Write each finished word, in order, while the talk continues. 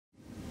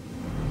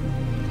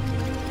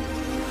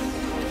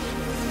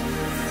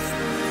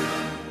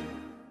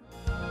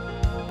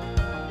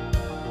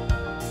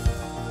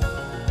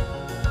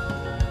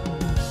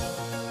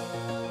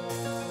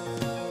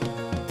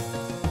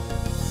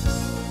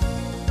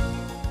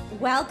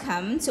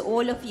welcome to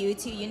all of you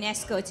to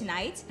UNESCO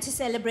tonight to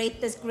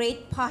celebrate this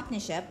great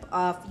partnership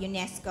of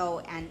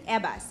UNESCO and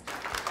Airbus.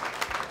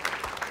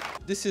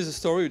 This is a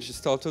story which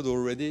started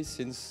already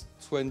since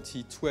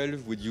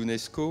 2012 with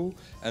UNESCO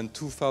and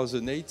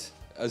 2008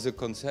 as a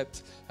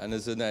concept and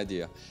as an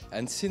idea.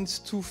 And since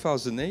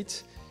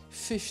 2008,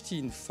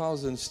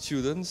 15,000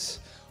 students,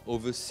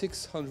 over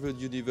 600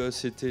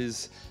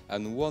 universities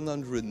and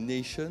 100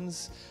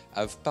 nations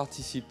have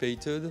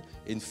participated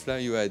in Fly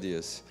Your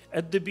Ideas.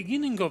 At the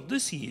beginning of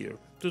this year,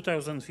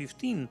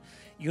 2015,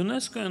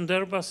 UNESCO and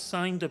Airbus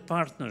signed a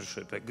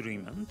partnership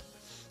agreement,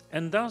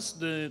 and thus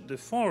the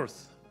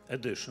fourth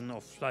edition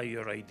of Fly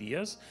Your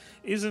Ideas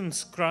is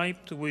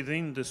inscribed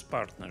within this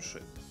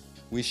partnership.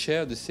 We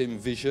share the same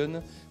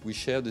vision, we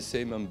share the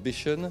same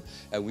ambition,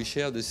 and we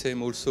share the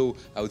same also,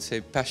 I would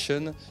say,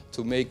 passion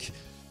to make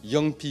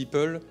young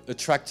people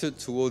attracted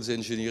towards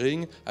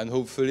engineering and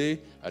hopefully,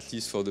 at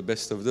least for the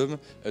best of them,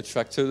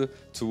 attracted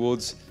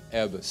towards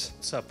Airbus.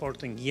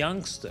 Supporting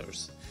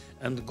youngsters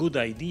and good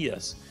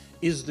ideas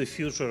is the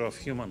future of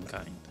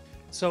humankind.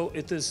 So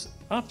it is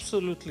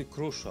absolutely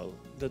crucial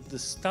that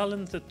this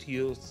talented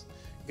youth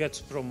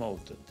gets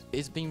promoted.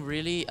 It's been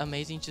really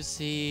amazing to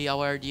see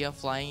our idea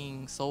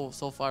flying so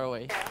far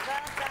away.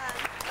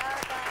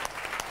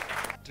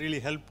 It really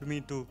helped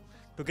me to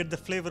get the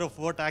flavor of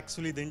what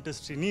actually the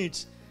industry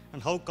needs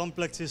and how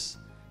complex it is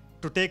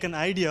to take an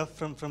idea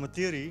from a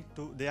theory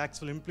to the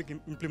actual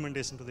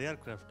implementation to the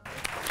aircraft.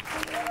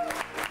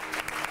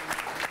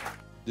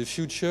 The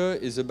future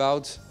is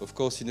about, of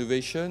course,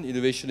 innovation.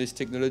 Innovation is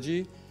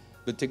technology,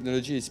 but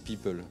technology is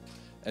people.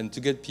 And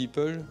to get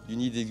people, you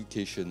need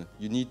education.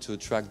 You need to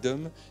attract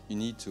them, you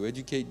need to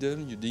educate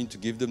them, you need to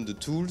give them the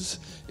tools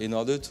in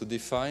order to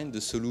define the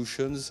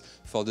solutions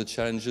for the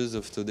challenges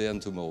of today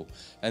and tomorrow.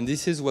 And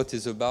this is what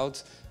is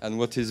about and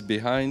what is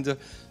behind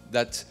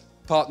that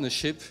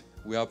partnership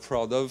we are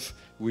proud of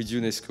with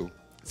UNESCO.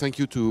 Thank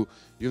you to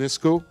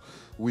UNESCO.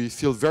 We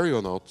feel very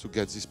honored to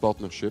get this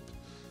partnership.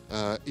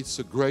 It's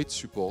a great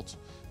support.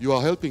 You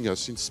are helping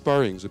us,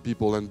 inspiring the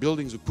people and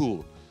building the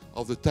pool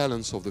of the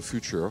talents of the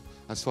future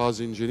as far as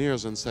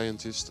engineers and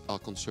scientists are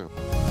concerned.